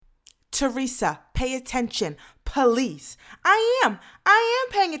Teresa, pay attention. Police. I am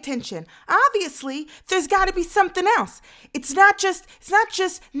paying attention. Obviously, there's got to be something else. It's not just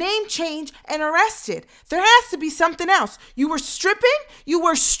name change and arrested. There has to be something else. You were stripping, you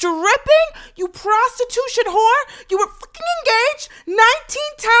prostitution whore, you were fucking engaged 19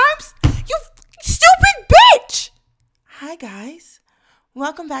 times, you stupid bitch. Hi guys.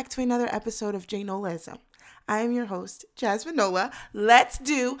 Welcome back to another episode of J-Nolaism. I am your host, Jasmine Nola. Let's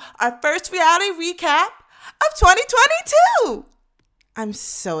do our first reality recap of 2022. I'm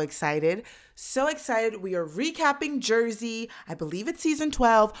so excited. So excited. We are recapping Jersey. I believe it's season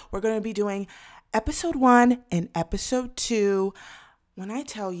 12. We're going to be doing episode 1 and episode 2. When I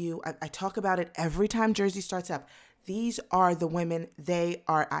tell you, I talk about it every time Jersey starts up. These are the women. They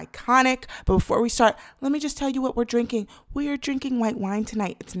are iconic. But before we start, let me just tell you what we're drinking. We are drinking white wine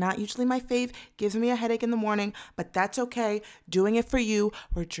tonight. It's not usually my fave. Gives me a headache in the morning, but that's okay. Doing it for you.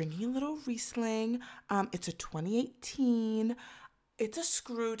 We're drinking a little Riesling. It's a 2018. It's a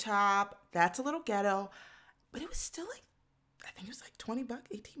screw top. That's a little ghetto. But it was still I think it was $20, $18.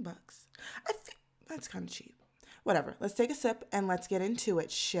 I think that's kind of cheap. Whatever. Let's take a sip and let's get into it,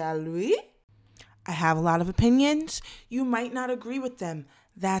 shall we? I have a lot of opinions. You might not agree with them.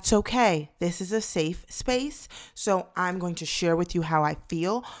 That's okay. This is a safe space. So I'm going to share with you how I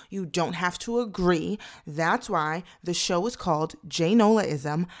feel. You don't have to agree. That's why the show is called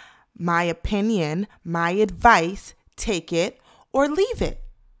J-Nolaism. My opinion, my advice, take it or leave it.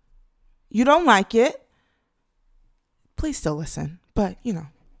 You don't like it, please still listen. But,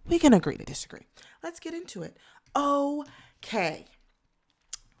 we can agree to disagree. Let's get into it. Okay.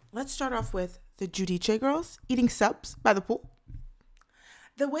 Let's start off with the Giudice girls eating subs by the pool.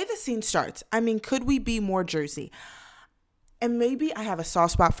 The way the scene starts, could we be more Jersey? And maybe I have a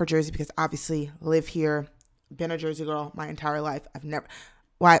soft spot for Jersey because obviously live here, been a Jersey girl my entire life.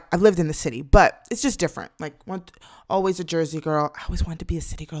 I've lived in the city, but it's just different. Always a Jersey girl. I always wanted to be a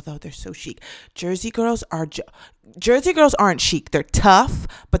city girl though. They're so chic. Jersey girls aren't chic. They're tough,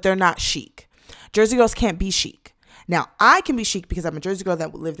 but they're not chic. Jersey girls can't be chic. Now, I can be chic because I'm a Jersey girl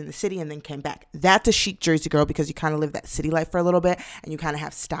that lived in the city and then came back. That's a chic Jersey girl because you kind of live that city life for a little bit and you kind of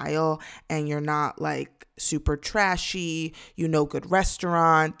have style and you're not super trashy, good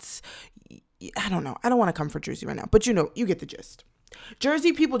restaurants. I don't know. I don't want to come for Jersey right now, but you get the gist.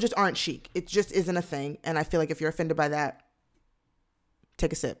 Jersey people just aren't chic. It just isn't a thing. And I feel like if you're offended by that,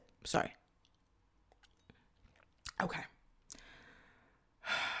 take a sip. Sorry. Okay.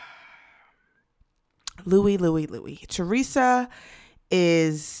 Louis. Teresa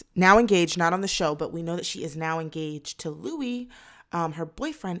is now engaged, not on the show, but we know that she is now engaged to Louis, her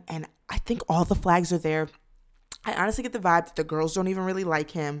boyfriend, and I think all the flags are there. I honestly get the vibe that the girls don't even really like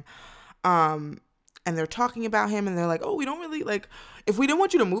him, and they're talking about him, and they're like, oh, we don't really, if we didn't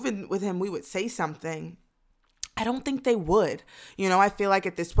want you to move in with him, we would say something. I don't think they would. I feel like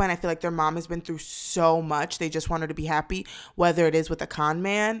at this point, their mom has been through so much. They just want her to be happy, whether it is with a con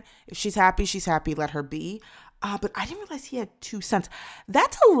man. If she's happy, let her be. But I didn't realize he had 2 sons.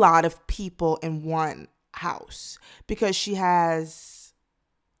 That's a lot of people in one house because she has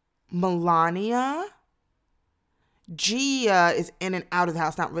Melania. Gia is in and out of the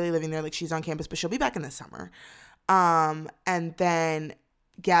house, not really living there. She's on campus, but she'll be back in the summer. And then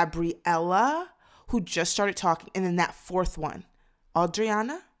Gabriella, who just started talking, and then that 4th one,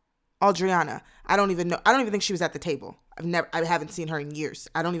 Adriana. I don't even know. I don't even think she was at the table. I haven't seen her in years.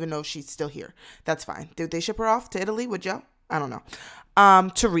 I don't even know if she's still here. That's fine. Did they ship her off to Italy with Joe? I don't know.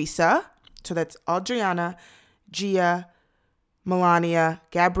 Teresa. So that's Adriana, Gia, Melania,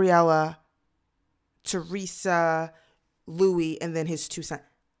 Gabriella, Teresa, Louis, and then his 2 sons.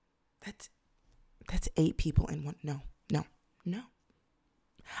 That's 8 people in one. No.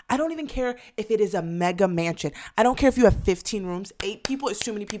 I don't even care if it is a mega mansion. I don't care if you have 15 rooms. 8 people is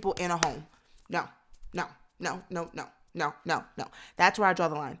too many people in a home. No. That's where I draw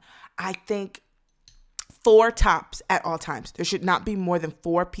the line. I think 4 tops at all times. There should not be more than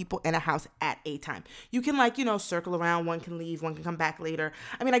 4 people in a house at a time. You can circle around. One can leave. One can come back later.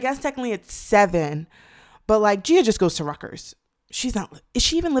 I guess technically it's 7, but Gia just goes to Rutgers. Is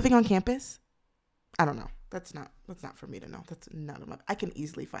she even living on campus? I don't know. That's not for me to know. That's none of my. I can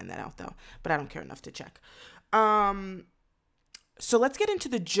easily find that out though, but I don't care enough to check. So let's get into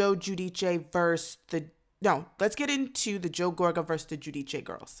the Joe Giudice let's get into the Joe Gorga versus the Giudice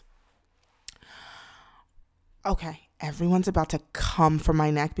girls. Okay, everyone's about to come for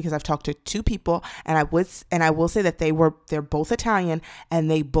my neck because I've talked to 2 people and I will say that they're both Italian and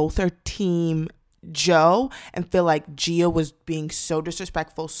they both are team Joe and feel like Gia was being so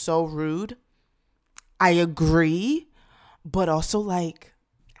disrespectful, so rude. I agree, but also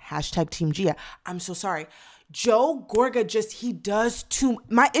Hashtag Team Gia. I'm so sorry. Joe Gorga he does too.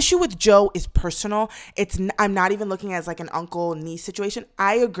 My issue with Joe is personal. I'm not even looking at it as like an uncle niece situation.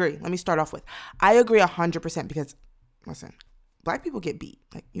 I agree. Let me start off with, I agree 100% because listen, Black people get beat.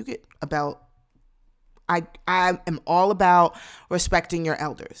 Like you get about, I am all about respecting your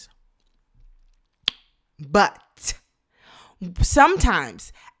elders. But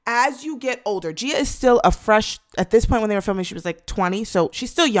sometimes as you get older, Gia is still at this point when they were filming, she was like 20. So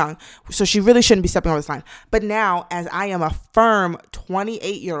she's still young. So she really shouldn't be stepping over this line. But now, as I am a firm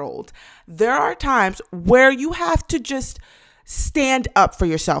 28-year-old, there are times where you have to just stand up for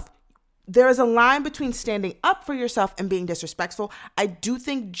yourself. There is a line between standing up for yourself and being disrespectful. I do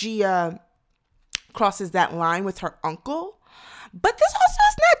think Gia crosses that line with her uncle. But this also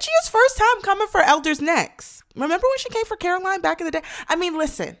is not Gia's first time coming for elders' necks. Remember when she came for Caroline back in the day? I mean,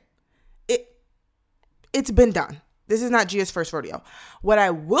 listen, it's been done. This is not Gia's first rodeo. What I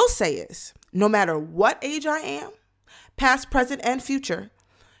will say is, no matter what age I am, past, present, and future,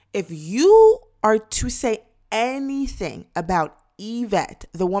 if you are to say anything about Yvette,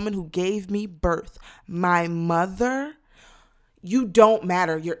 the woman who gave me birth, my mother, you don't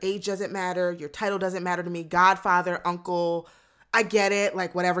matter. Your age doesn't matter. Your title doesn't matter to me. Godfather, uncle, I get it.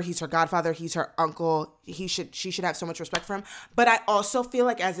 Like whatever, he's her godfather, he's her uncle. She should have so much respect for him. But I also feel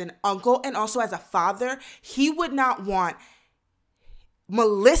like as an uncle and also as a father, he would not want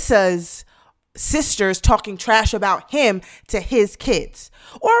Melissa's sisters talking trash about him to his kids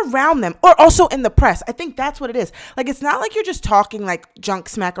or around them or also in the press. I think that's what it is. Like, it's not like you're just talking like junk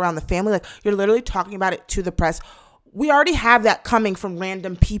smack around the family. Like you're literally talking about it to the press. We already have that coming from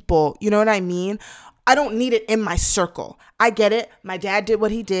random people. You know what I mean? I don't need it in my circle. I get it. My dad did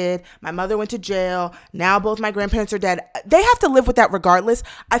what he did. My mother went to jail. Now both my grandparents are dead. They have to live with that regardless.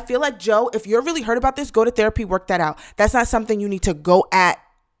 I feel like, Joe, if you're really hurt about this, go to therapy, work that out. That's not something you need to go at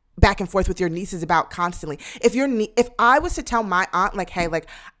back and forth with your nieces about constantly. If I was to tell my aunt, like, hey, like,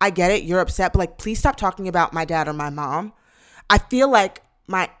 I get it, you're upset, but like, please stop talking about my dad or my mom. I feel like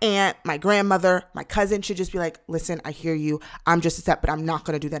my aunt, my grandmother, my cousin should just be like, listen, I hear you. I'm just upset, but I'm not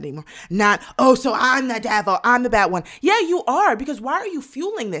going to do that anymore. Not, oh, so I'm the devil. I'm the bad one. Yeah, you are, because why are you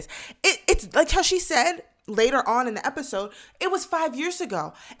fueling this? It's like how she said later on in the episode, it was 5 years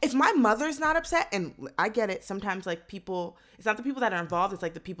ago. If my mother's not upset, and I get it, sometimes like people, it's not the people that are involved, it's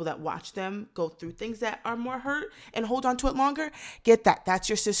like the people that watch them go through things that are more hurt and hold on to it longer. Get that. That's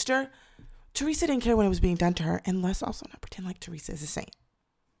your sister. Teresa didn't care when it was being done to her, and let's also not pretend like Teresa is a saint.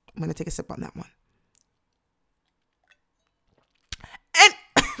 I'm going to take a sip on that one. And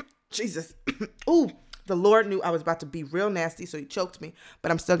Jesus. Ooh, the Lord knew I was about to be real nasty, so he choked me,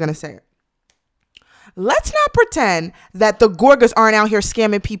 but I'm still going to say it. Let's not pretend that the Gorgas aren't out here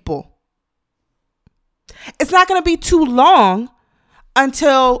scamming people. It's not going to be too long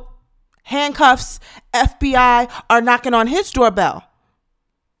until handcuffs, FBI are knocking on his doorbell.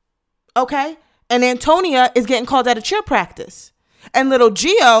 Okay? And Antonia is getting called out of cheer practice. And little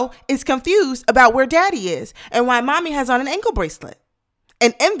Gio is confused about where daddy is and why mommy has on an ankle bracelet.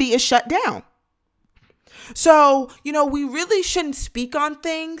 And Envy is shut down. So, we really shouldn't speak on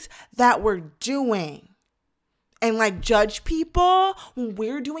things that we're doing and like judge people when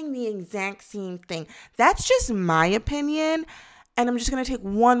we're doing the exact same thing. That's just my opinion. And I'm just going to take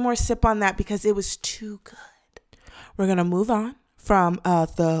one more sip on that because it was too good. We're going to move on from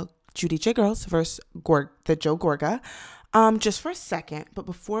the Judy J Girls versus the Joe Gorga. Just for a second, but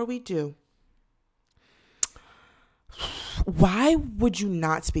before we do, why would you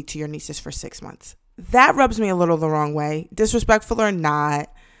not speak to your nieces for 6 months? That rubs me a little the wrong way. Disrespectful or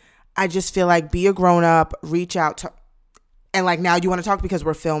not, I just feel like be a grown up, reach out to, and like now you want to talk because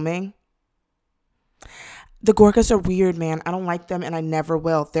we're filming. The Gorgas are weird, man. I don't like them and I never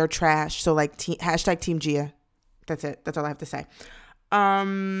will. They're trash. So like hashtag Team Gia. That's it. That's all I have to say.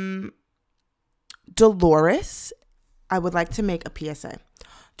 Dolores, I would like to make a PSA.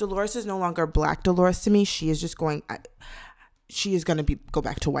 Dolores is no longer Black Dolores to me. She is just going to go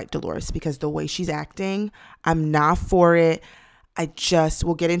back to white Dolores because the way she's acting, I'm not for it.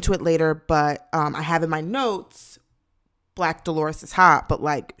 We'll get into it later, but I have in my notes, Black Dolores is hot, but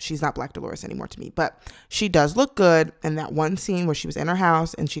like she's not Black Dolores anymore to me. But she does look good in that one scene where she was in her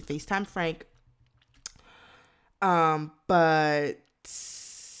house and she FaceTimed Frank. But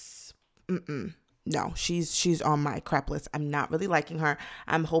no, she's on my crap list. I'm not really liking her.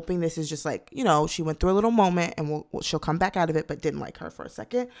 I'm hoping this is just like, she went through a little moment and she'll come back out of it, but didn't like her for a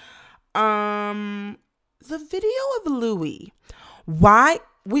second. The video of Louis. Why?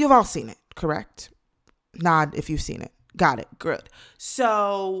 We have all seen it, correct? Nod if you've seen it. Got it. Good.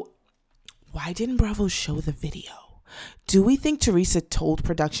 So why didn't Bravo show the video? Do we think Teresa told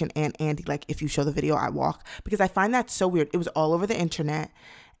production and Andy, like, if you show the video, I walk? Because I find that so weird. It was all over the internet.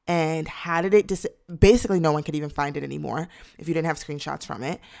 And how did it basically no one could even find it anymore if you didn't have screenshots from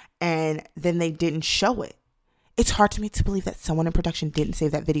it. And then they didn't show it. It's hard to me to believe that someone in production didn't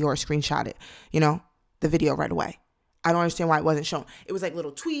save that video or screenshot it, the video right away. I don't understand why it wasn't shown. It was like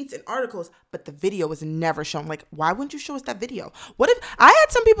little tweets and articles, but the video was never shown. Like, why wouldn't you show us that video? What if I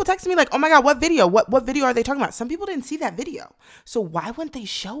had some people texting me like, oh my God, what video? What video are they talking about? Some people didn't see that video. So why wouldn't they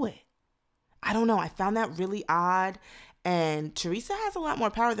show it? I don't know. I found that really odd. And Teresa has a lot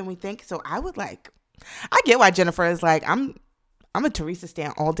more power than we think. So I get why Jennifer is like, I'm a Teresa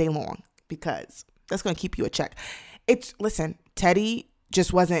stan all day long, because that's going to keep you a check. Listen, Teddy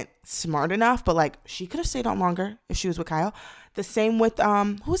just wasn't smart enough, but like, she could have stayed on longer if she was with Kyle. The same with,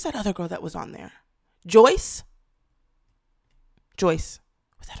 who was that other girl that was on there? Joyce. Was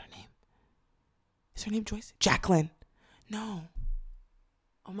that her name? Is her name Joyce? Jacqueline. No.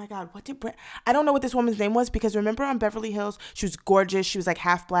 Oh my God, I don't know what this woman's name was, because remember on Beverly Hills, she was gorgeous. She was like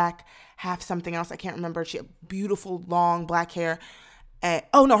half black, half something else. I can't remember. She had beautiful, long black hair.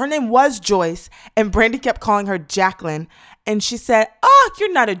 Oh no, her name was Joyce, and Brandy kept calling her Jacqueline. And she said, oh,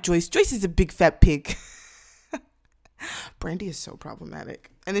 you're not a Joyce. Joyce is a big fat pig. Brandy is so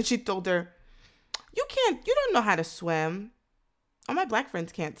problematic. And then she told her, you don't know how to swim. All my black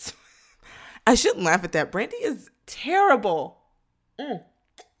friends can't swim. I shouldn't laugh at that. Brandy is terrible.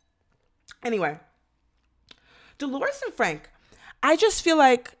 Anyway, Dolores and Frank, I just feel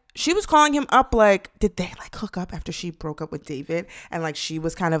like she was calling him up like, did they like hook up after she broke up with David? And like, she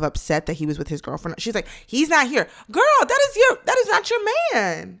was kind of upset that he was with his girlfriend. She's like, he's not here. Girl, that is not your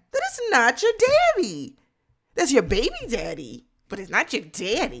man. That is not your daddy. That's your baby daddy, but it's not your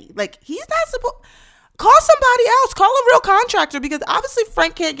daddy. Like, he's not supposed, call somebody else, call a real contractor, because obviously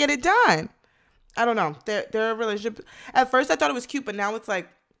Frank can't get it done. I don't know. Their relationship, at first I thought it was cute, but now it's like,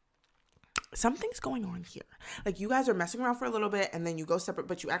 something's going on here. Like, you guys are messing around for a little bit and then you go separate,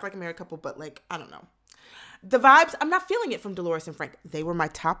 but you act like a married couple. But like, I don't know. The vibes, I'm not feeling it from Dolores and Frank. They were my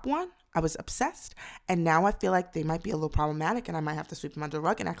top one. I was obsessed. And now I feel like they might be a little problematic and I might have to sweep them under the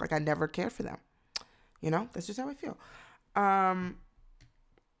rug and act like I never cared for them. That's just how I feel.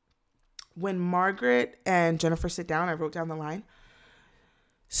 When Margaret and Jennifer sit down, I wrote down the line.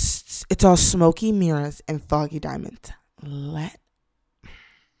 It's all smoky mirrors and foggy diamonds. Let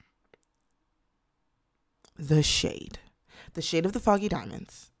the shade of the foggy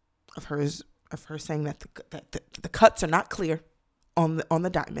diamonds of her saying that the cuts are not clear on the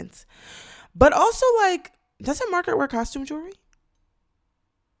diamonds, but also, like, doesn't Margaret wear costume jewelry?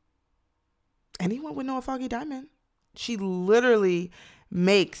 Anyone would know a foggy diamond. She literally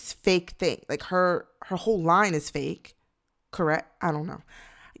makes fake things. Like, her whole line is fake. Correct? I don't know.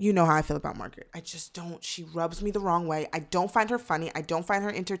 You know how I feel about Margaret. I just don't. She rubs me the wrong way. I don't find her funny. I don't find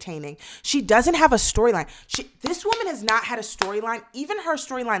her entertaining. She doesn't have a storyline. This woman has not had a storyline. Even her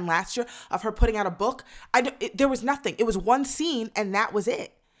storyline last year of her putting out a book, there was nothing. It was one scene and that was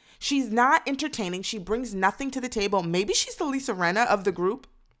it. She's not entertaining. She brings nothing to the table. Maybe she's the Lisa Rinna of the group,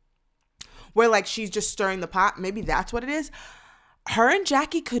 where like she's just stirring the pot. Maybe that's what it is. Her and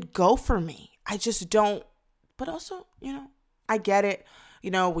Jackie could go for me. I just don't. But also, I get it.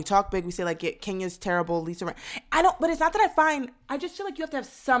 We talk big. We say, like, Kenya's terrible, Lisa Rinna. But it's not that I just feel like you have to have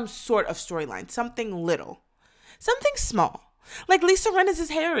some sort of storyline, something little, something small. Like, Lisa Rinna's is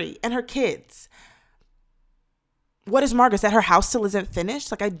Harry and her kids. What is Margaret's? That her house still isn't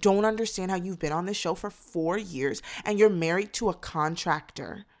finished? Like, I don't understand how you've been on this show for 4 years and you're married to a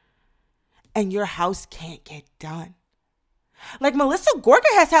contractor and your house can't get done. Like, Melissa Gorga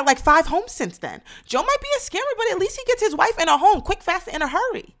has had like 5 homes since then. Joe might be a scammer, but at least he gets his wife in a home quick, fast, in a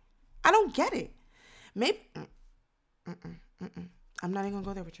hurry. I don't get it. Maybe. I'm not even going to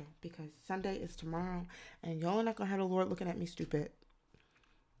go there with you because Sunday is tomorrow and y'all are not going to have the Lord looking at me stupid.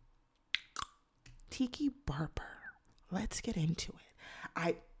 Tiki Barber. Let's get into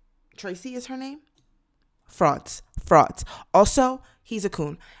it. Tracy is her name? Frauds. Also, he's a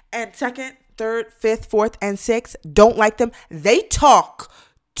coon. And second, third, fifth, fourth, and sixth, don't like them. They talk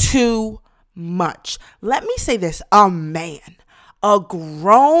too much. Let me say this. A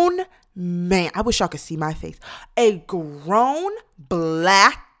grown man. I wish y'all could see my face. A grown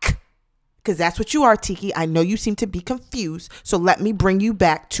black, because that's what you are, Tiki. I know you seem to be confused. So let me bring you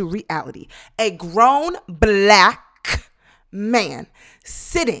back to reality. A grown black man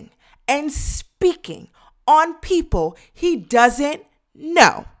sitting and speaking on people he doesn't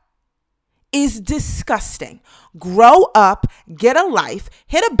know is disgusting. Grow up, get a life,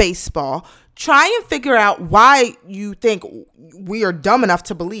 hit a baseball, Try and figure out why you think we are dumb enough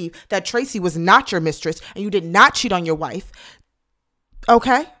to believe that Tracy was not your mistress and you did not cheat on your wife.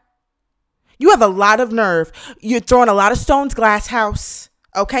 Okay? You have a lot of nerve. You're throwing a lot of stones, glass house.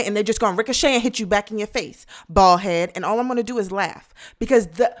 Okay? And they're just going to ricochet and hit you back in your face, bald head. And all I'm going to do is laugh. Because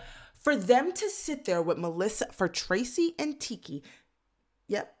for them to sit there with Melissa, for Tracy and Tiki,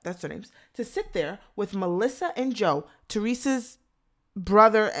 yep, that's their names, to sit there with Melissa and Joe, Teresa's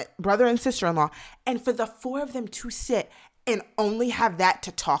brother and sister-in-law, and for the four of them to sit and only have that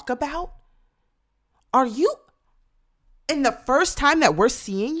to talk about? Are you, in the first time that we're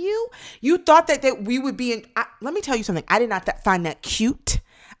seeing you, you thought that we would be in, let me tell you something. I did not find that cute.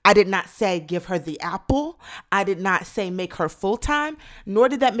 I did not say give her the apple. I did not say make her full-time, nor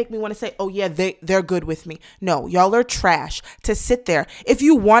did that make me want to say, oh yeah, they're good with me. No, y'all are trash to sit there. If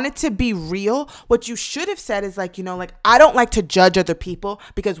you wanted to be real, what you should have said is like, I don't like to judge other people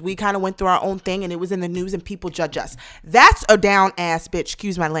because we kind of went through our own thing and it was in the news and people judge us. That's a down ass bitch,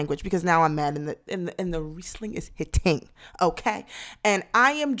 excuse my language, because now I'm mad and the Riesling is hitting, okay? And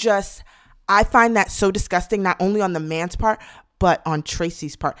I find that so disgusting, not only on the man's part, but on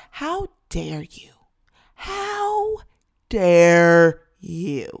Tracy's part. How dare you? How dare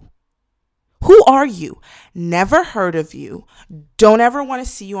you? Who are you? Never heard of you. Don't ever want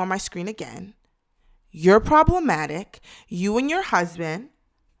to see you on my screen again. You're problematic. You and your husband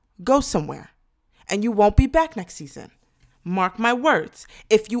go somewhere. And you won't be back next season. Mark my words.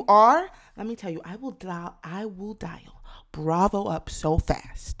 If you are, let me tell you, I will dial Bravo up so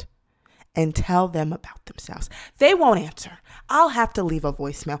fast and tell them about themselves. They won't answer. I'll have to leave a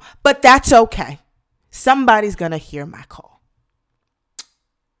voicemail, but that's okay. Somebody's going to hear my call.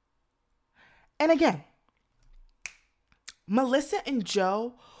 And again, Melissa and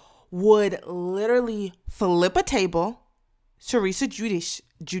Joe would literally flip a table, Teresa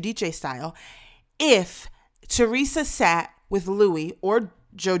Giudice style, if Teresa sat with Louis or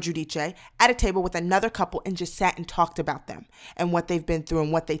Joe Giudice at a table with another couple and just sat and talked about them and what they've been through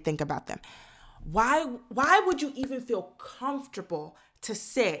and what they think about them. Why would you even feel comfortable to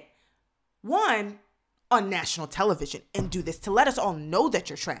sit, one, on national television and do this to let us all know that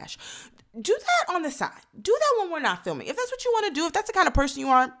you're trash? Do that on the side. Do that when we're not filming. If that's what you want to do, if that's the kind of person you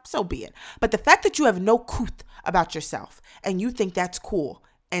are, so be it. But the fact that you have no couth about yourself and you think that's cool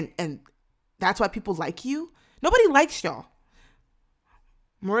and that's why people like you, nobody likes y'all.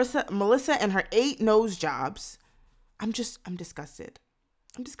 Melissa and her 8 nose jobs. I'm disgusted.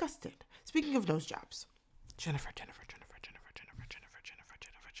 I'm disgusted. Speaking of nose jobs, Jennifer.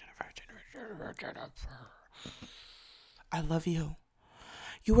 I love you.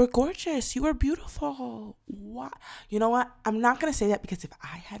 You were gorgeous. You were beautiful. What? You know what? I'm not going to say that because if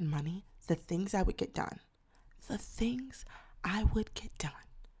I had money, the things I would get done,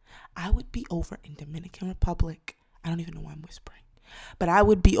 I would be over in Dominican Republic. I don't even know why I'm whispering. But I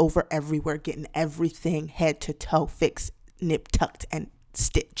would be over everywhere getting everything head to toe fixed, nip tucked, and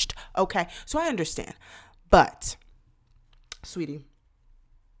stitched. Okay? So I understand. But, sweetie,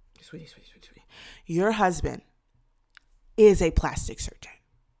 your husband is a plastic surgeon.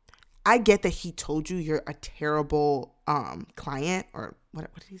 I get that he told you you're a terrible client, or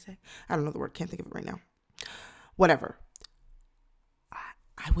what did he say? I don't know the word. Can't think of it right now. Whatever.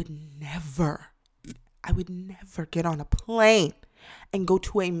 I would never get on a plane and go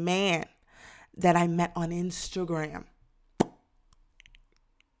to a man that I met on Instagram. Oh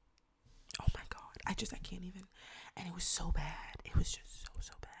my God. I can't even. And it was so bad. It was just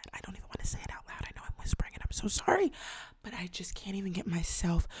so bad. I don't even want to say it out loud. I know I'm whispering and I'm so sorry. But I just can't even get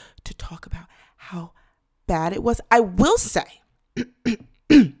myself to talk about how bad it was. I will say,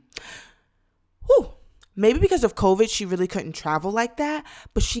 maybe because of COVID, she really couldn't travel like that.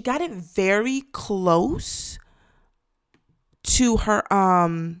 But she got it very close to her,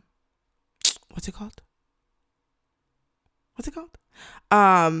 what's it called?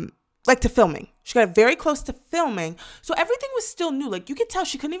 Like to filming. She got very close to filming. So everything was still new. Like you could tell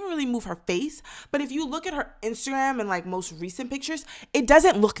she couldn't even really move her face. But if you look at her Instagram and like most recent pictures, it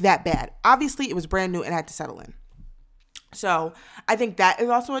doesn't look that bad. Obviously it was brand new and had to settle in. So I think that is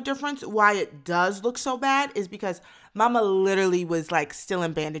also a difference. Why it does look so bad is because Mama literally was like still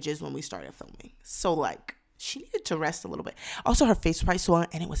in bandages when we started filming. So like she needed to rest a little bit. Also her face was probably swollen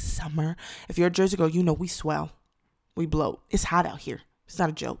and it was summer. If you're a Jersey girl, you know we swell. We bloat. It's hot out here. It's not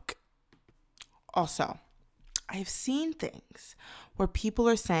a joke. Also, I have seen things where people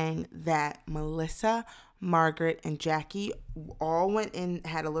are saying that Melissa, Margaret, and Jackie all went in,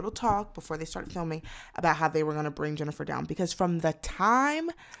 had a little talk before they started filming about how they were going to bring Jennifer down. Because from the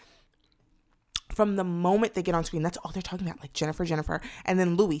time from the moment they get on screen, that's all they're talking about. Like Jennifer. And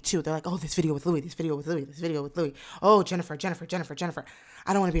then Louis too. They're like, oh, this video with Louis. Oh, Jennifer.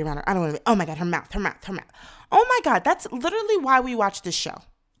 I don't want to be around her. Oh my God, her mouth. Oh my God, that's literally why we watch this show.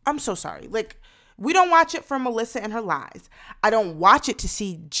 I'm so sorry. Like, we don't watch it for Melissa and her lies. I don't watch it to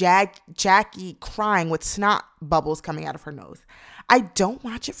see Jackie crying with snot bubbles coming out of her nose. I don't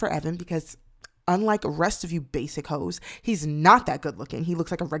watch it for Evan because unlike the rest of you basic hoes, he's not that good looking. He looks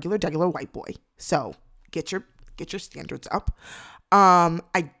like a regular white boy. So get your standards up.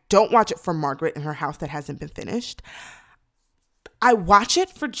 I don't watch it for Margaret and her house that hasn't been finished. I watch it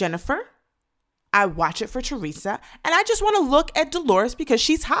for Jennifer. I watch it for Teresa. And I just want to look at Dolores because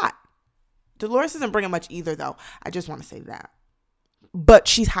she's hot. Dolores isn't bringing much either, though. I just want to say that. But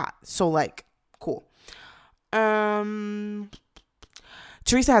she's hot. So, like, cool. Teresa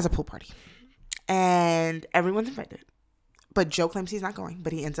has a pool party. And everyone's invited. But Joe claims he's not going,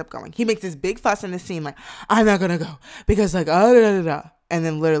 but he ends up going. He makes this big fuss in the scene, like, I'm not going to go. Because, like, And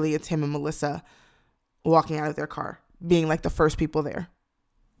then literally it's him and Melissa walking out of their car, being, like, the first people there.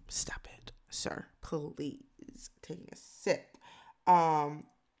 Stop it, sir. Please. Taking a sip.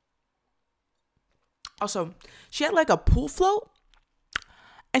 Also, she had, like, a pool float.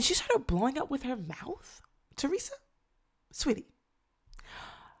 And she started blowing up with her mouth. Teresa? Sweetie.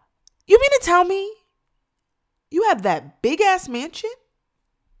 You mean to tell me you have that big ass mansion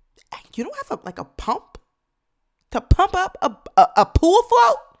and you don't have a pump to pump up a pool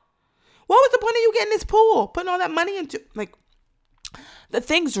float? What was the point of you getting this pool? Putting all that money into, like, the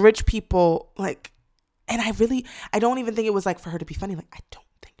things rich people, like, and I don't even think it was like for her to be funny. Like, I don't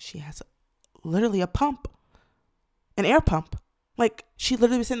think she has literally a pump, an air pump. Like, she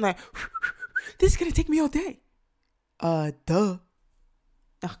literally was sitting like, this is going to take me all day. Duh.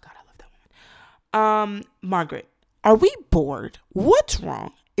 Oh God, I love that woman. Margaret, are we bored? What's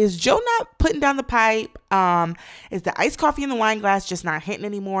wrong? Is Joe not putting down the pipe? Is the iced coffee in the wine glass just not hitting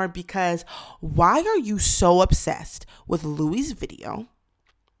anymore? Because why are you so obsessed with Louis' video?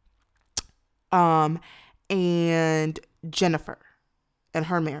 And Jennifer and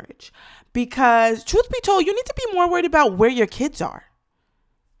her marriage? Because truth be told, you need to be more worried about where your kids are.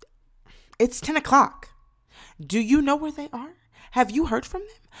 It's 10 o'clock. Do you know where they are? Have you heard from them?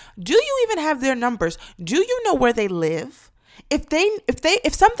 Do you even have their numbers? Do you know where they live?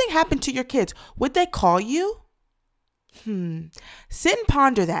 If something happened to your kids, would they call you? Sit and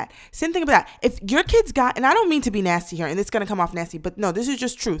ponder that. Sit and think about that. If your kids and I don't mean to be nasty here, and it's going to come off nasty, but no, this is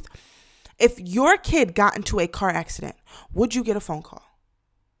just truth. If your kid got into a car accident, would you get a phone call?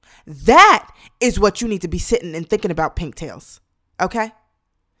 That is what you need to be sitting and thinking about, Pink Tails. Okay?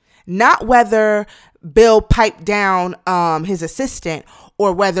 Not whether Bill piped down his assistant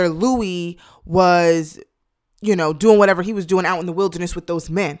or whether Louis was, doing whatever he was doing out in the wilderness with those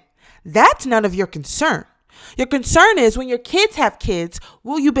men. That's none of your concern. Your concern is when your kids have kids,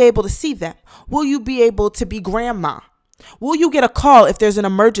 will you be able to see them? Will you be able to be grandma? Will you get a call if there's an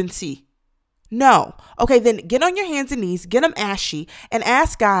emergency? No. Okay, then get on your hands and knees, get them ashy, and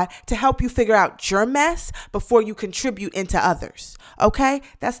ask God to help you figure out your mess before you contribute into others. Okay?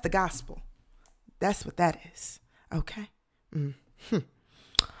 That's the gospel. That's what that is. Okay?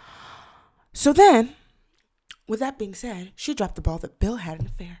 So then, with that being said, she dropped the ball that Bill had an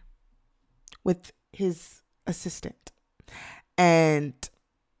affair with his assistant. And,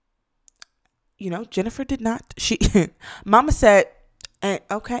 Jennifer did not. Mama said,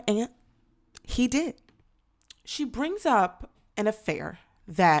 okay, and he did. She brings up an affair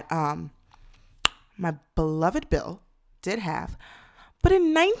that my beloved Bill did have, but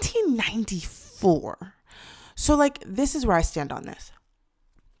in 1994. So, this is where I stand on this.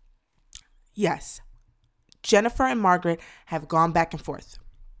 Yes, Jennifer and Margaret have gone back and forth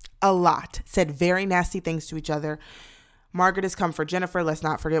a lot, said very nasty things to each other. Margaret has come for Jennifer. Let's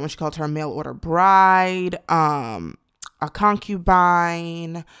not forget when she called her a mail order bride, a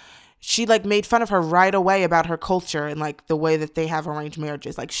concubine. She made fun of her right away about her culture and the way that they have arranged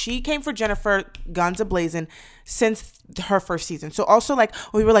marriages. She came for Jennifer guns a-blazing since her first season. So also when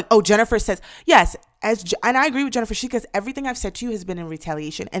we were oh, Jennifer says, yes, and I agree with Jennifer. She goes, everything I've said to you has been in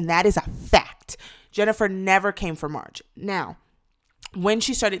retaliation. And that is a fact. Jennifer never came for Marge. Now, when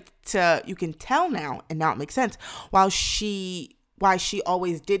she started to, you can tell now, and now it makes sense, why she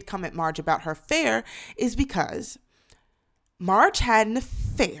always did come at Marge about her affair is because Marge had an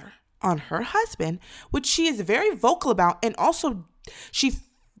affair on her husband, which she is very vocal about, and also she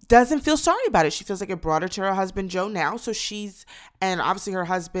doesn't feel sorry about it. She feels like it brought her to her husband Joe now, and obviously her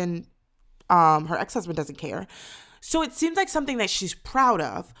husband, her ex-husband doesn't care. So it seems like something that she's proud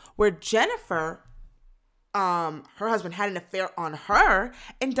of, where Jennifer her husband had an affair on her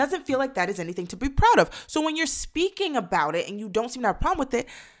and doesn't feel like that is anything to be proud of. So when you're speaking about it and you don't seem to have a problem with it,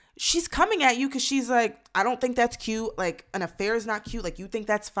 she's coming at you because she's like, I don't think that's cute. Like, an affair is not cute. Like, you think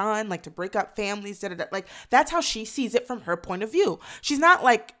that's fun, like, to break up families, da, da, da. Like, that's how she sees it from her point of view. She's not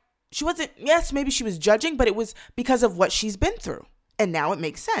like, she wasn't, yes, maybe she was judging, but it was because of what she's been through. And now it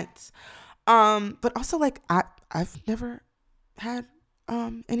makes sense. But also, like, I've never had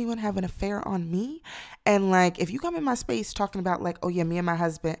anyone have an affair on me. And like, if you come in my space talking about like, oh yeah, me and my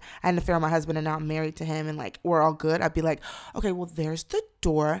husband, I had an affair on my husband and now I'm married to him and like, we're all good, I'd be like, okay, well, there's the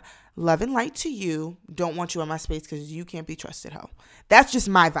door. Love and light to you. Don't want you in my space because you can't be trusted, ho. That's just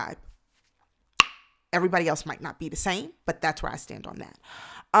my vibe. Everybody else might not be the same, but that's where I stand on that.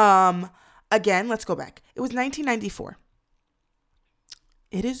 Again, let's go back. It was 1994.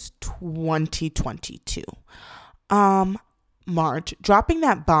 It is 2022. Marge dropping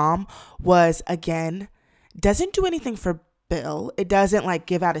that bomb was, again, doesn't do anything for Bill. It doesn't like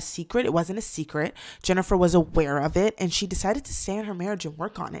give out a secret. It wasn't a secret. Jennifer was aware of it and she decided to stay in her marriage and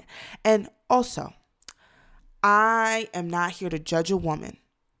work on it. And also, I am not here to judge a woman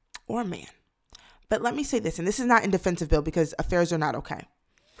or a man, but let me say this, and this is not in defense of Bill because affairs are not okay.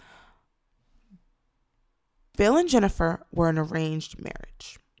 Bill and Jennifer were an arranged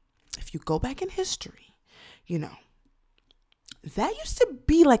marriage. If you go back in history, you know, that used to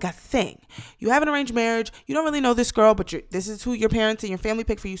be like a thing. You have an arranged marriage. You don't really know this girl, but this is who your parents and your family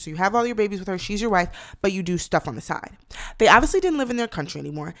picked for you. So you have all your babies with her. She's your wife, but you do stuff on the side. They obviously didn't live in their country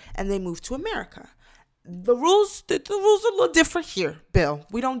anymore, and they moved to America. The rules are a little different here, Bill.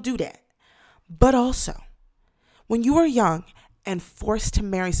 We don't do that. But also, when you are young and forced to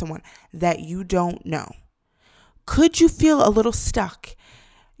marry someone that you don't know, could you feel a little stuck?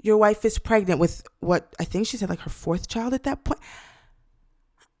 Your wife is pregnant with what I think she said like her fourth child at that point.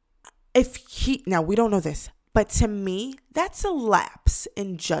 Now we don't know this, but to me, that's a lapse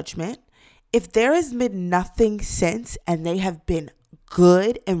in judgment. If there has been nothing since and they have been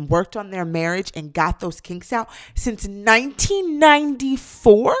good and worked on their marriage and got those kinks out since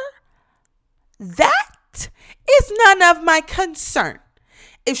 1994, that is none of my concern.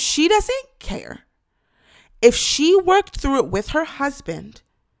 If she doesn't care, if she worked through it with her husband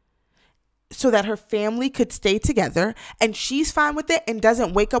so that her family could stay together and she's fine with it and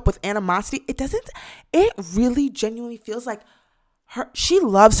doesn't wake up with animosity, it really genuinely feels like she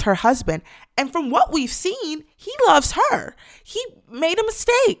loves her husband. And from what we've seen, he loves her. He made a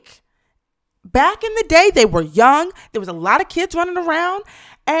mistake. Back in the day, they were young. There was a lot of kids running around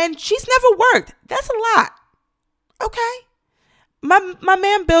and she's never worked. That's a lot. Okay. My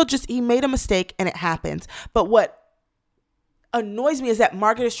man Bill he made a mistake and it happens. But what annoys me is that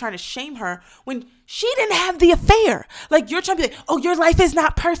Margaret is trying to shame her when she didn't have the affair. Like, you're trying to be like, oh, your life is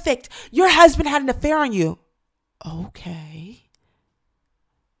not perfect. Your husband had an affair on you. Okay.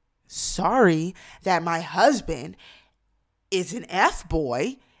 Sorry that my husband is an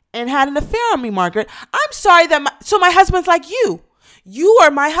F-boy and had an affair on me, Margaret. I'm sorry that so my husband's like you. You are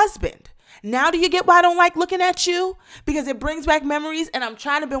my husband. Now do you get why I don't like looking at you? Because it brings back memories and I'm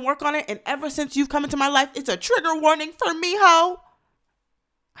trying to work on it. And ever since you've come into my life, it's a trigger warning for me, ho.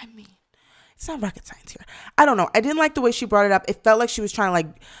 I mean, it's not rocket science here. I don't know. I didn't like the way she brought it up. It felt like she was trying to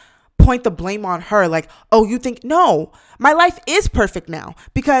like point the blame on her. Like, oh, you think, no, my life is perfect now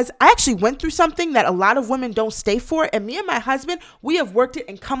because I actually went through something that a lot of women don't stay for. And me and my husband, we have worked it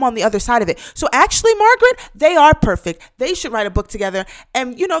and come on the other side of it. So actually, Margaret, they are perfect. They should write a book together.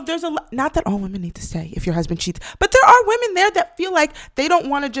 And, you know, there's not that all women need to stay if your husband cheats, but there are women there that feel like they don't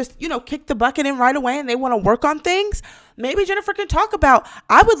want to just, you know, kick the bucket in right away and they want to work on things. Maybe Jennifer can talk about,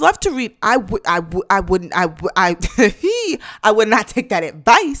 I would love to read. I would not take that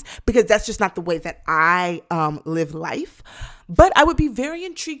advice because that's just not the way that I live life. But I would be very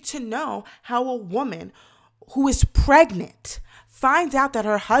intrigued to know how a woman who is pregnant finds out that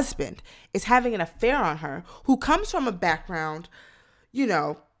her husband is having an affair on her, who comes from a background, you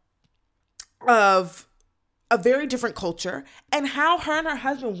know, of a very different culture, and how her and her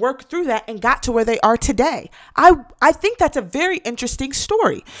husband worked through that and got to where they are today. I think that's a very interesting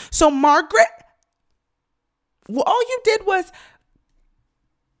story. So Margaret, well, all you did was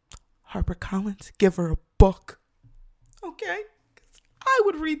HarperCollins, give her a book. Okay? I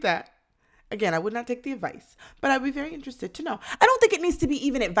would read that. Again, I would not take the advice, but I'd be very interested to know. I don't think it needs to be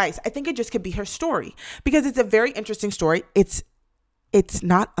even advice. I think it just could be her story because it's a very interesting story. It's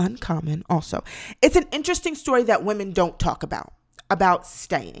not uncommon also. It's an interesting story that women don't talk about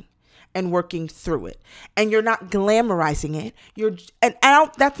staying. and working through it. And you're not glamorizing it.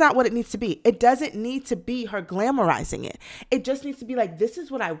 That's not what it needs to be. It doesn't need to be her glamorizing it. It just needs to be like, this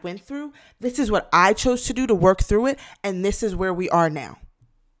is what I went through. This is what I chose to do to work through it. And this is where we are now.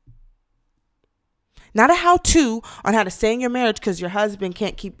 Not a how-to on how to stay in your marriage because your husband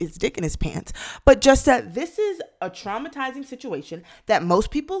can't keep his dick in his pants, but just that this is a traumatizing situation that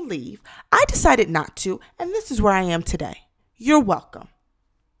most people leave. I decided not to, and this is where I am today. You're welcome.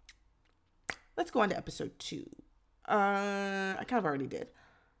 Let's go on to episode 2. I kind of already did.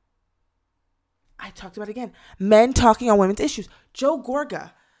 I talked about it again. Men talking on women's issues. Joe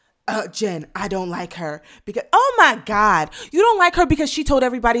Gorga. Jen, I don't like her because, oh my God, you don't like her because she told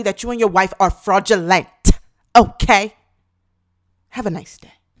everybody that you and your wife are fraudulent. Okay. Have a nice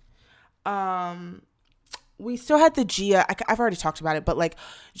day. We still had the Gia. I've already talked about it, but like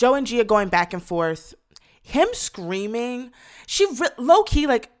Joe and Gia going back and forth, him screaming, low key,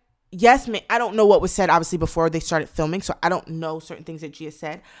 like, yes, man, I don't know what was said obviously before they started filming. So I don't know certain things that Gia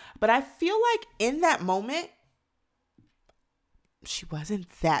said, but I feel like in that moment, she wasn't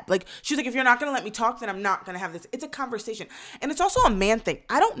that, like, she was like, if you're not going to let me talk, then I'm not going to have this. It's a conversation. And it's also a man thing.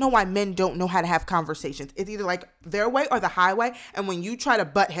 I don't know why men don't know how to have conversations. It's either like their way or the highway. And when you try to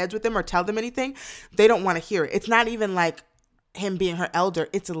butt heads with them or tell them anything, they don't want to hear it. It's not even like him being her elder.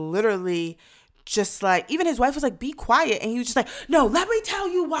 It's literally just like, even his wife was like, be quiet. And he was just like, no, let me tell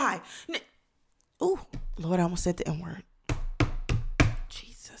you why. Oh, Lord, I almost said the N-word.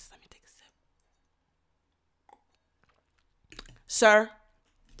 Sir,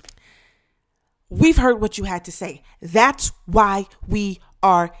 we've heard what you had to say. That's why we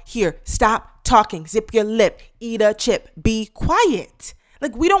are here. Stop talking. Zip your lip. Eat a chip. Be quiet.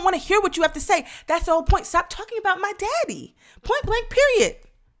 Like, we don't want to hear what you have to say. That's the whole point. Stop talking about my daddy. Point blank, period.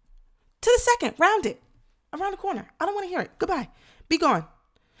 To the second. Round it. Around the corner. I don't want to hear it. Goodbye. Be gone.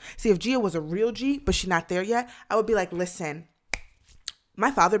 See, if Gia was a real G, but she's not there yet, I would be like, listen, my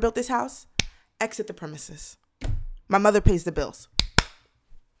father built this house. Exit the premises. My mother pays the bills.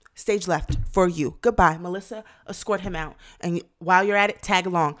 Stage left for you. Goodbye. Melissa, escort him out. And while you're at it, tag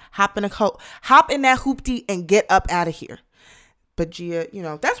along. Hop in that hoopty and get up out of here. But Gia,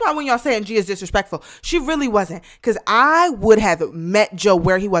 that's why when y'all saying Gia's disrespectful, she really wasn't. Because I would have met Joe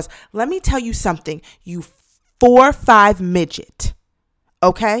where he was. Let me tell you something, you 4'5" midget.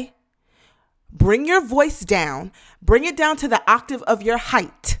 Okay? Bring your voice down. Bring it down to the octave of your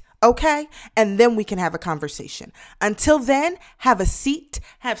height. Okay? And then we can have a conversation. Until then, have a seat,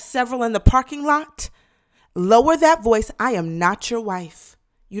 have several in the parking lot. Lower that voice. I am not your wife.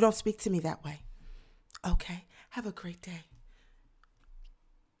 You don't speak to me that way. Okay? Have a great day.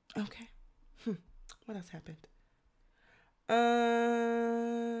 Okay. What else happened?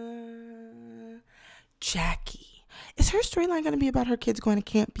 Jackie. Is her storyline going to be about her kids going to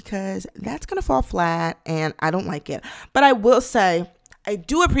camp? Because that's going to fall flat and I don't like it. But I will say, I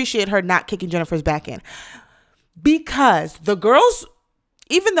do appreciate her not kicking Jennifer's back in, because the girls,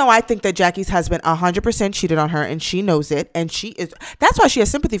 even though I think that Jackie's husband 100% cheated on her and she knows it, and that's why she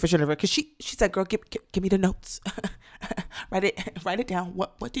has sympathy for Jennifer, because she's like, girl, give me the notes. write it down.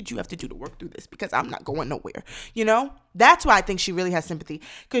 What did you have to do to work through this? Because I'm not going nowhere. That's why I think she really has sympathy,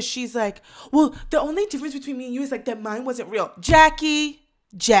 because she's like, well, the only difference between me and you is like that mine wasn't real. Jackie,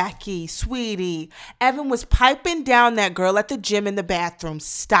 sweetie, Evan was piping down that girl at the gym in the bathroom.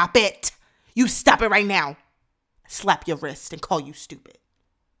 Stop it. You stop it right now. Slap your wrist and call you stupid.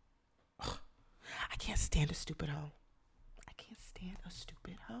 Ugh. I can't stand a stupid hoe.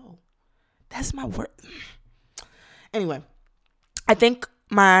 That's my word. Anyway, I think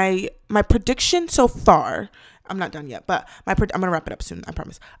my prediction so far, I'm not done yet, but I'm going to wrap it up soon, I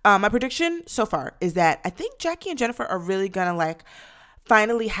promise. My prediction so far is that I think Jackie and Jennifer are really going to like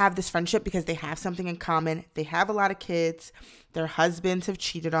finally have this friendship, because they have something in common. They have a lot of kids. Their husbands have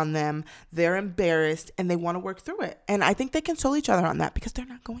cheated on them. They're embarrassed and they want to work through it. And I think they console each other on that, because they're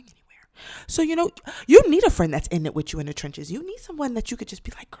not going anywhere. So, you need a friend that's in it with you in the trenches. You need someone that you could just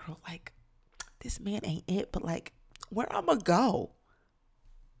be like, girl, like, this man ain't it, but like, where I'm gonna go?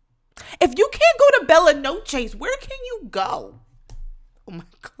 If you can't go to Bella Noche's, where can you go? Oh my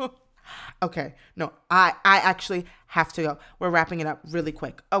God. Okay. No, I actually have to go. We're wrapping it up really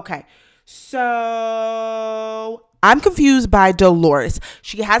quick. Okay. So I'm confused by Dolores.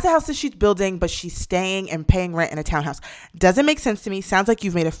 She has a house that she's building, but she's staying and paying rent in a townhouse. Doesn't make sense to me. Sounds like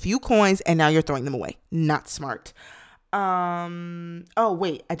you've made a few coins and now you're throwing them away. Not smart. Oh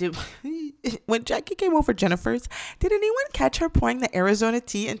wait, I did. When Jackie came over Jennifer's, did anyone catch her pouring the Arizona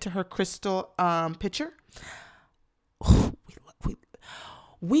tea into her crystal pitcher?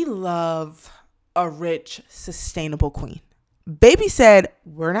 We love a rich, sustainable queen. Baby said,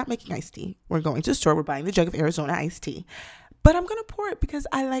 we're not making iced tea. We're going to the store. We're buying the jug of Arizona iced tea. But I'm going to pour it because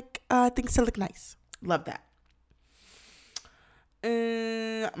I like things to look nice. Love that.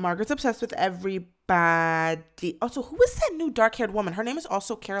 Margaret's obsessed with everybody. Also, who is that new dark-haired woman? Her name is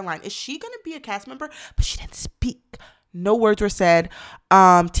also Caroline. Is she going to be a cast member? But she didn't speak. No words were said.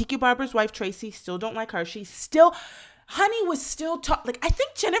 Tiki Barber's wife, Tracy, still don't like her. She's still... Honey was still like, I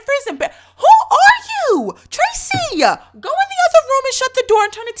think Jennifer's in bed. Who are you? Tracy, go in the other room and shut the door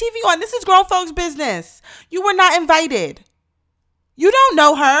and turn the TV on. This is grown folks' business. You were not invited. You don't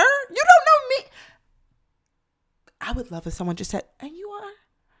know her. You don't know me. I would love if someone just said, and you are?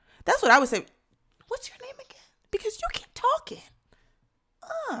 That's what I would say. What's your name again? Because you keep talking.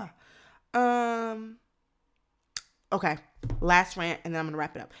 Okay, last rant, and then I'm going to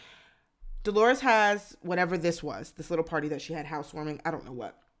wrap it up. Dolores has whatever this was, this little party that she had housewarming. I don't know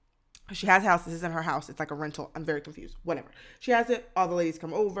what. She has a house. This isn't her house. It's like a rental. I'm very confused. Whatever. She has it. All the ladies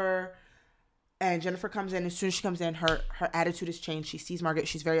come over. And Jennifer comes in. As soon as she comes in, her attitude has changed. She sees Margaret.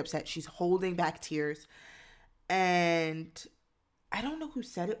 She's very upset. She's holding back tears. And I don't know who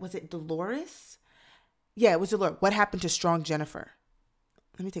said it. Was it Dolores? Yeah, it was Dolores. What happened to strong Jennifer?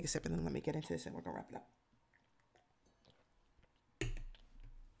 Let me take a sip and then let me get into this and we're going to wrap it up.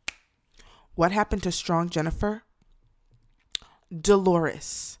 What happened to strong Jennifer?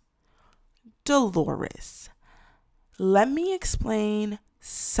 Dolores. Let me explain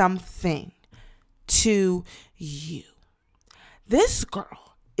something to you. This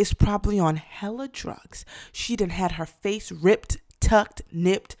girl is probably on hella drugs. She done had her face ripped, tucked,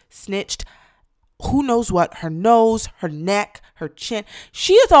 nipped, snitched. Who knows what? Her nose, her neck, her chin.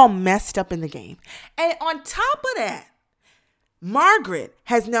 She is all messed up in the game. And on top of that, Margaret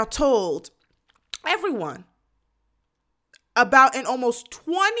has now told everyone about an almost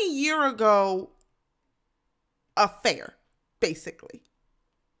 20-year ago affair, basically.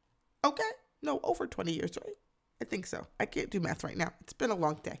 Okay? No, over 20 years, right? I think so. I can't do math right now. It's been a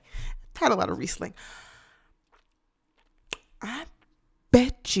long day. I've had a lot of Riesling. I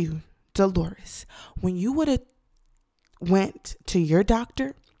bet you, Dolores, when you would have went to your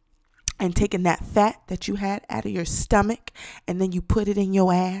doctor and taken that fat that you had out of your stomach and then you put it in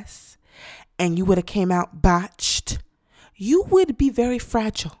your ass, and you would have came out botched, you would be very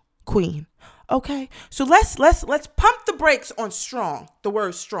fragile, queen. Okay? So let's pump the brakes on strong, the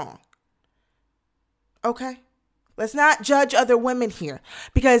word strong. Okay? Let's not judge other women here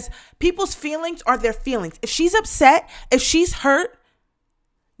because people's feelings are their feelings. If she's upset, if she's hurt,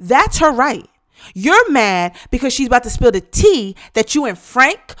 that's her right. You're mad because she's about to spill the tea that you and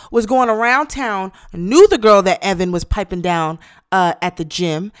Frank was going around town, knew the girl that Evan was piping down at the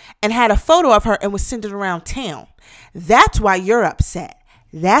gym, and had a photo of her and was sending around town. That's why you're upset.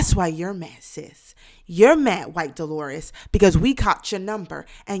 That's why you're mad, sis. You're mad, White Dolores, because we caught your number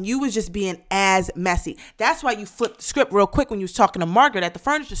and you was just being as messy. That's why you flipped the script real quick when you was talking to Margaret at the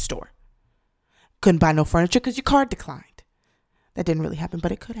furniture store. Couldn't buy no furniture because your card declined. That didn't really happen,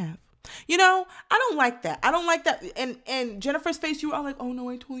 but it could have. You know, I don't like that. I don't like that. And Jennifer's face, you were all like, oh no,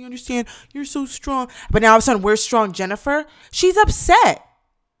 I totally understand. You're so strong. But now all of a sudden, we're strong Jennifer. She's upset.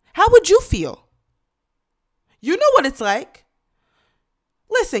 How would you feel? You know what it's like.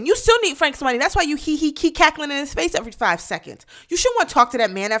 Listen, you still need Frank's money. That's why you he keep cackling in his face every 5 seconds. You shouldn't want to talk to that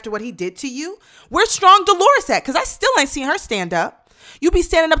man after what he did to you. Where's strong Dolores at? Because I still ain't seen her stand up. You be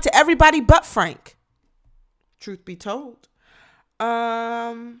standing up to everybody but Frank. Truth be told.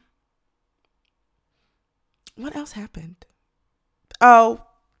 What else happened? Oh,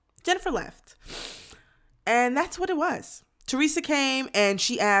 Jennifer left. And that's what it was. Teresa came and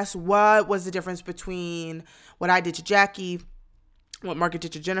she asked what was the difference between what I did to Jackie, what Margaret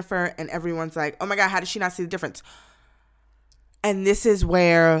did to Jennifer, and everyone's like, oh my God, how did she not see the difference? And this is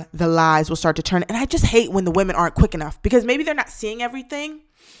where the lies will start to turn. And I just hate when the women aren't quick enough because maybe they're not seeing everything,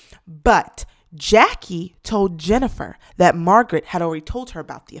 but Jackie told Jennifer that Margaret had already told her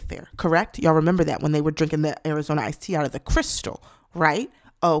about the affair, correct? Y'all remember that when they were drinking the Arizona iced tea out of the crystal, right?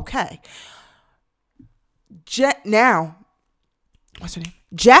 Okay. Now, what's her name?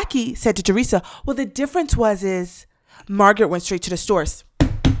 Jackie said to Teresa, well, the difference is Margaret went straight to the stores.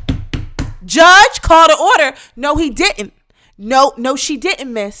 Judge called an order. No, he didn't. No, she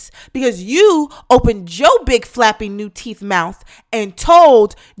didn't, miss, because you opened your big flappy new teeth mouth and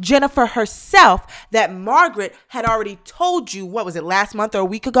told Jennifer herself that Margaret had already told you, what was it, last month or a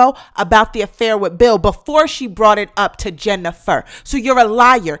week ago, about the affair with Bill before she brought it up to Jennifer. So you're a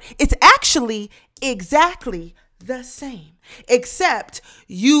liar. It's actually exactly the same, except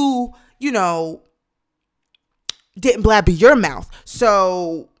you didn't blabber your mouth.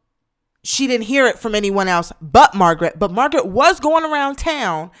 So she didn't hear it from anyone else but Margaret. But Margaret was going around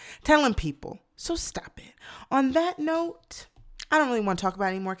town telling people. So stop it. On that note, I don't really want to talk about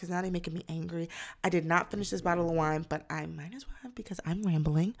it anymore because now they're making me angry. I did not finish this bottle of wine, but I might as well have because I'm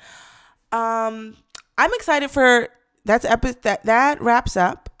rambling. I'm excited for that wraps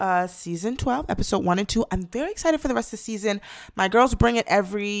up season 12, episode 1 and 2. I'm very excited for the rest of the season. My girls bring it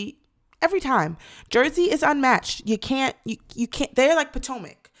every time. Jersey is unmatched. You can't. They're like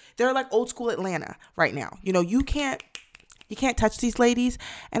Potomac. They're like old school Atlanta right now. You can't touch these ladies,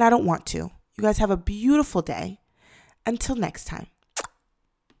 and I don't want to. You guys have a beautiful day. Until next time.